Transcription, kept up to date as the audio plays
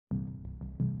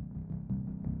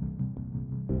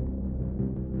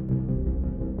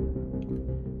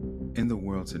In the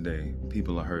world today,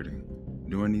 people are hurting.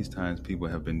 During these times, people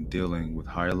have been dealing with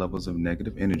higher levels of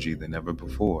negative energy than ever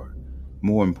before.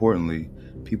 More importantly,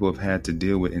 people have had to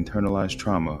deal with internalized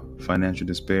trauma, financial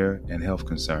despair, and health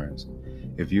concerns.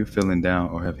 If you're feeling down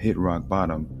or have hit rock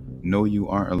bottom, know you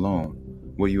aren't alone.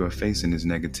 What you are facing is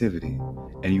negativity,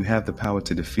 and you have the power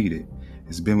to defeat it.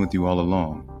 It's been with you all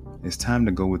along. It's time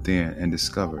to go within and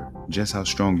discover just how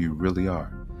strong you really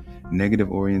are.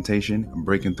 Negative Orientation,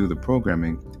 Breaking Through the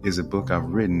Programming is a book I've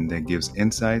written that gives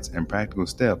insights and practical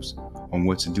steps on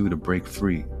what to do to break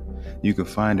free. You can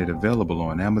find it available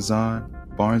on Amazon,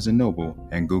 Barnes & Noble,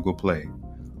 and Google Play.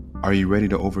 Are you ready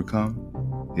to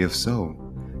overcome? If so,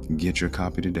 get your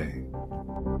copy today.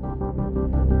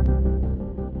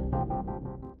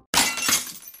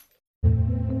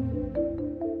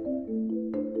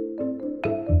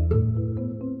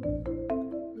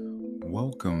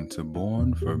 Welcome to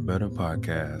Born for Better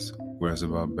Podcast, where it's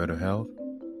about better health,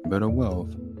 better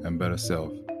wealth, and better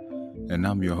self. And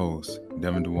I'm your host,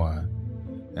 Devin DeWine.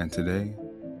 And today,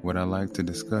 what I'd like to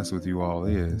discuss with you all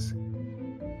is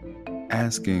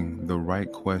asking the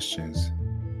right questions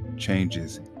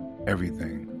changes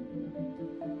everything.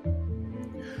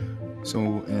 So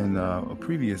in a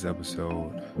previous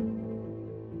episode,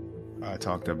 I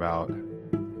talked about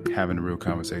having a real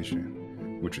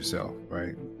conversation with yourself,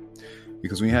 right?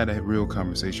 Because when you had a real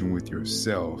conversation with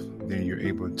yourself, then you're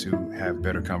able to have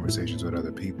better conversations with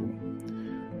other people.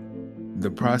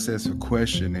 The process of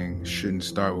questioning shouldn't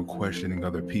start with questioning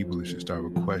other people. It should start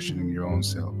with questioning your own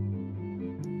self.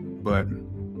 But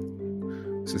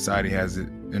society has it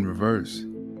in reverse.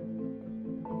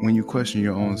 When you question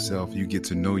your own self, you get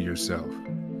to know yourself.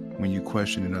 When you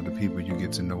question other people, you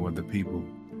get to know other people.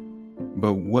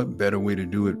 But what better way to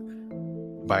do it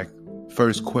by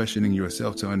first questioning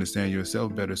yourself to understand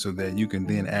yourself better so that you can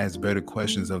then ask better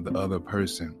questions of the other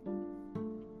person.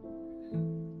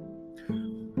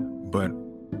 But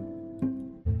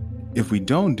if we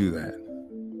don't do that,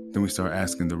 then we start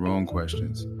asking the wrong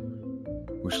questions,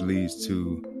 which leads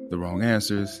to the wrong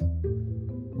answers,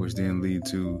 which then lead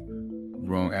to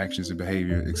wrong actions and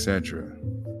behavior, etc.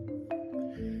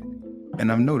 And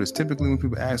I've noticed typically when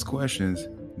people ask questions,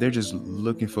 they're just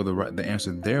looking for the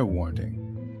answer they're wanting.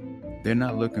 They're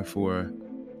not looking for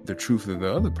the truth of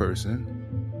the other person.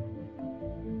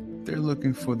 They're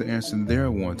looking for the answer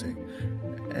they're wanting.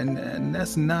 And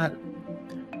that's not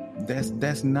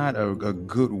a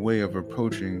good way of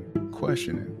approaching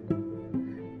questioning.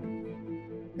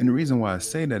 And the reason why I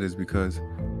say that is because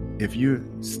if you're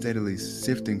steadily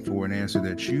sifting for an answer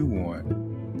that you want,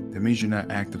 that means you're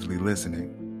not actively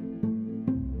listening.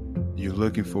 You're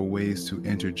looking for ways to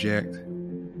interject,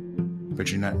 but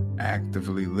you're not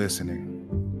actively listening.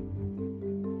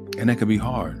 And that could be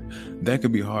hard. That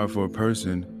could be hard for a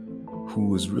person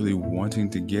who is really wanting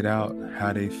to get out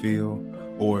how they feel,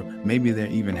 or maybe they're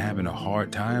even having a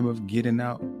hard time of getting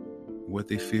out what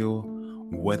they feel,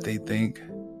 what they think,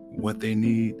 what they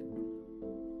need.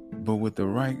 But with the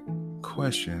right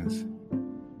questions,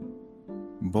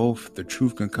 both the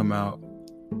truth can come out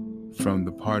from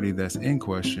the party that's in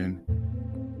question,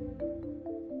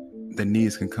 the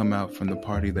needs can come out from the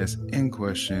party that's in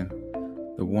question,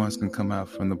 the wants can come out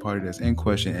from the party that's in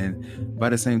question, and by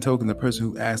the same token, the person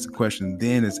who asked the question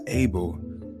then is able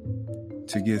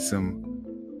to get some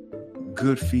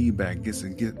good feedback, get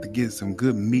some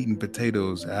good meat and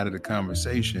potatoes out of the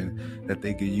conversation that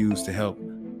they could use to help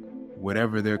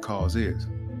whatever their cause is.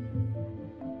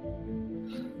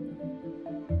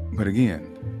 But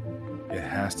again, it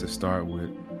has to start with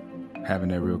having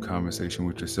that real conversation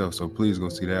with yourself. So please go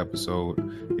see the episode.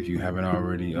 If you haven't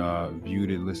already viewed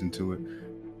it, listened to it,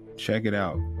 check it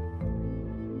out.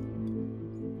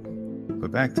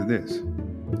 But back to this.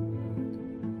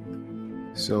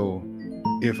 So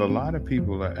if a lot of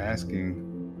people are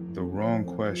asking the wrong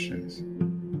questions,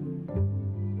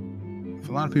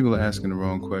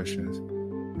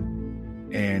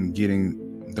 and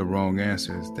getting the wrong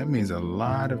answers, that means a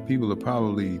lot of people are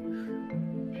probably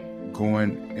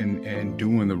going and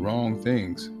doing the wrong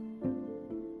things.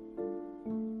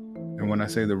 And when I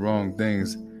say the wrong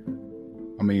things,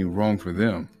 I mean wrong for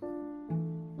them,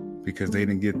 because they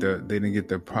didn't get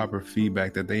the proper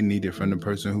feedback that they needed from the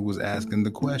person who was asking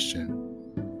the question.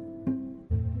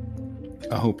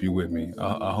 I hope you're with me.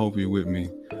 I hope you're with me.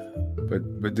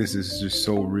 But this is just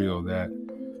so real that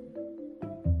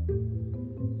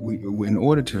we in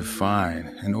order to find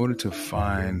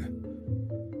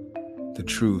the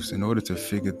truths, in order to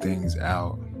figure things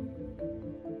out,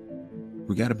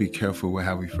 we got to be careful with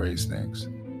how we phrase things.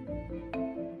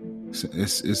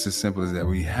 It's as simple as that.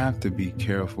 We have to be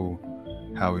careful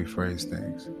how we phrase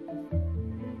things.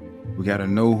 We got to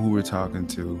know who we're talking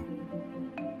to.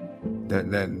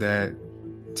 That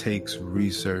takes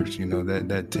research,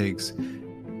 that takes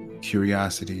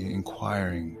curiosity,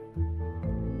 inquiring,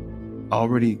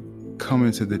 already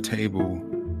coming to the table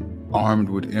armed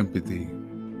with empathy,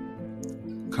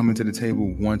 coming to the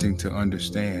table wanting to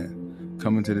understand,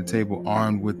 coming to the table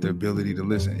armed with the ability to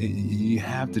listen. You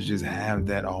have to just have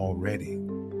that already.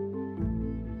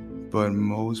 But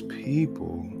most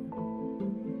people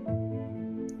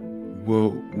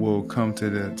will come to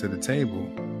the table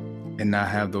and not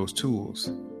have those tools.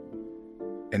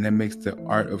 And that makes the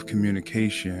art of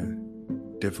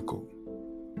communication difficult.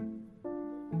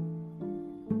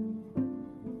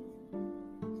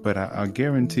 But I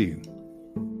guarantee you,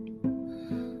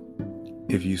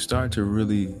 if you start to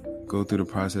really go through the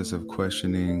process of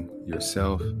questioning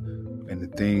yourself and the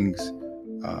things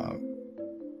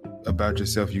about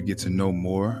yourself you get to know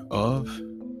more of,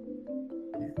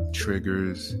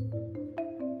 triggers,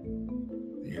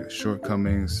 your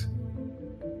shortcomings,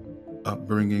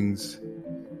 upbringings,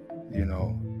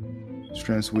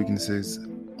 strengths, weaknesses,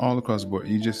 all across the board.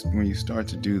 When you start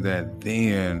to do that,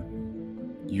 then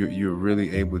you're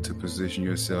really able to position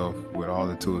yourself with all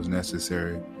the tools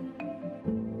necessary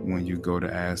when you go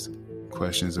to ask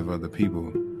questions of other people.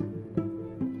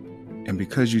 And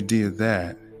because you did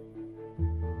that,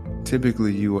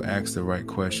 typically you will ask the right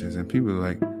questions, and people are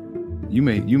like, you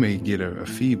may get a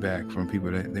feedback from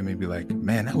people that they may be like,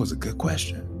 man, that was a good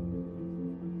question.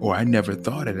 Or I never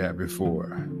thought of that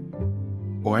before.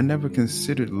 Or I never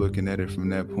considered looking at it from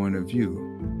that point of view.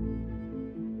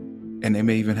 And they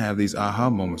may even have these aha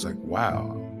moments like,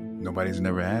 wow, nobody's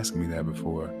never asked me that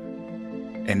before.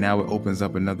 And now it opens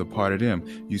up another part of them.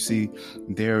 You see,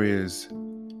 there is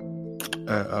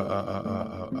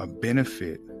a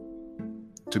benefit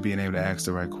to being able to ask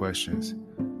the right questions.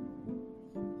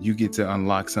 You get to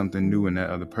unlock something new in that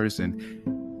other person,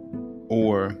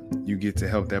 or you get to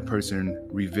help that person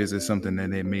revisit something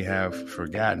that they may have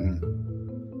forgotten.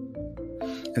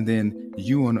 And then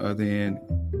you on the other end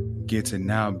get to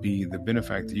now be the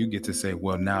benefactor. You get to say,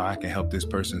 well, now I can help this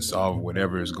person solve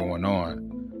whatever is going on.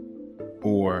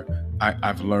 Or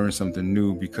I've learned something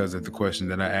new because of the question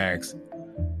that I asked.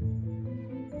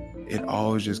 It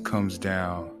always just comes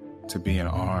down to being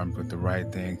armed with the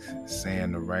right things,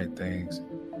 saying the right things.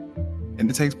 And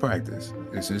it takes practice.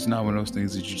 It's not one of those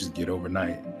things that you just get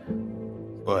overnight.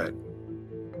 But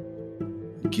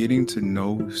getting to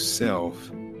know self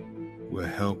will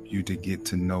help you to get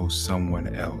to know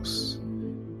someone else.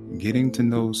 Getting to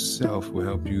know self will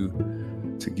help you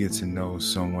to get to know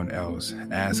someone else,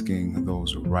 asking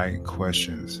those right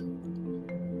questions.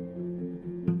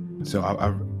 So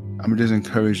I'm just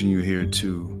encouraging you here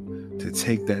to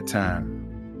take that time.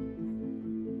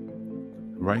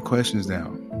 Write questions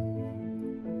down.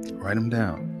 Write them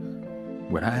down.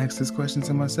 Would I ask this question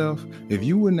to myself? If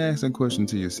you wouldn't ask that question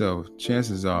to yourself,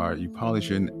 chances are you probably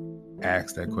shouldn't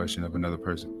ask that question of another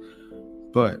person.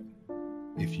 But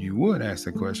if you would ask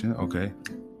that question, okay,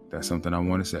 that's something I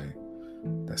want to say.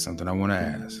 That's something I want to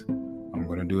ask. I'm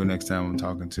going to do it next time I'm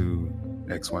talking to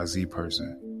XYZ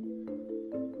person.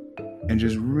 And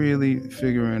just really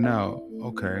figuring out,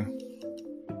 okay,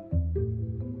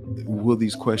 will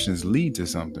these questions lead to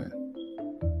something?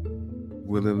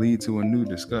 Will it lead to a new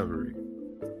discovery?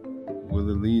 Will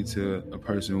it lead to a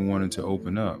person wanting to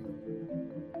open up?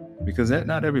 Because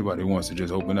not everybody wants to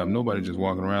just open up. Nobody just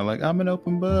walking around like, I'm an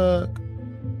open book.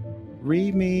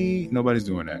 Read me. Nobody's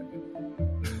doing that.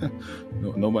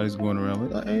 Nobody's going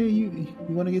around like, oh, hey, you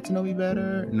want to get to know me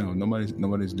better? No,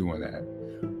 nobody's doing that.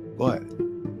 But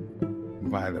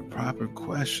by the proper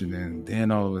questioning,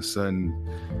 then all of a sudden,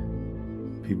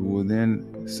 people will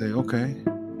then say, okay,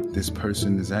 this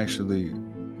person is actually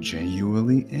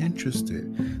genuinely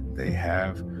interested. They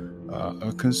have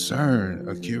a concern,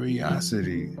 a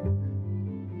curiosity.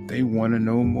 They want to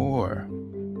know more.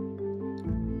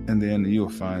 And then you'll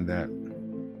find that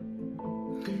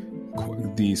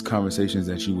these conversations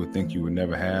that you would think you would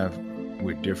never have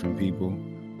with different people,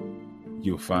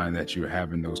 you'll find that you're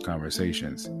having those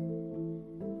conversations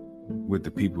with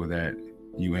the people that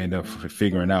you end up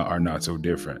figuring out are not so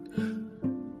different.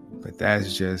 But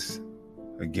that's just,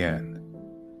 again,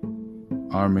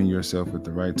 arming yourself with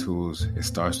the right tools. It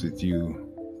starts with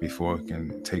you before it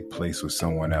can take place with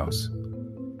someone else.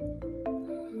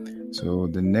 So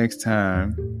the next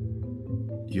time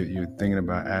you're thinking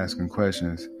about asking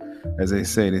questions, as they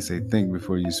say think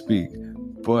before you speak.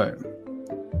 But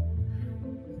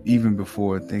even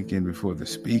before thinking, before the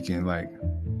speaking, like,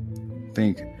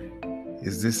 think,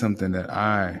 is this something that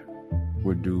I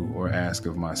would do or ask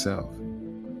of myself?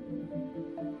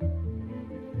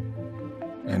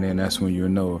 And then that's when you'll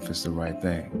know if it's the right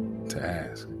thing to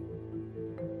ask.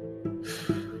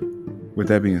 With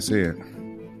that being said,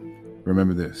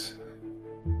 remember this.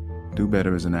 Do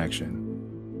better as an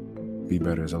action. Be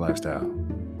better as a lifestyle.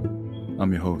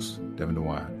 I'm your host, Devin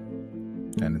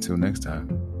DeWine. And until next time,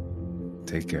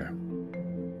 take care.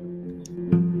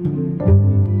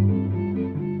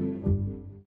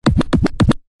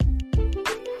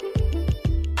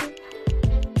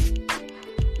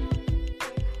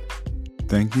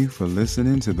 Thank you for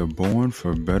listening to the Born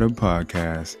for Better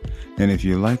podcast. And if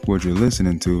you like what you're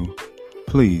listening to,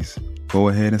 please go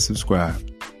ahead and subscribe.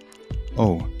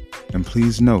 Oh, and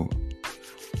please note,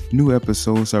 new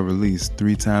episodes are released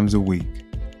 3 times a week.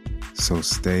 So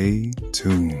stay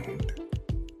tuned.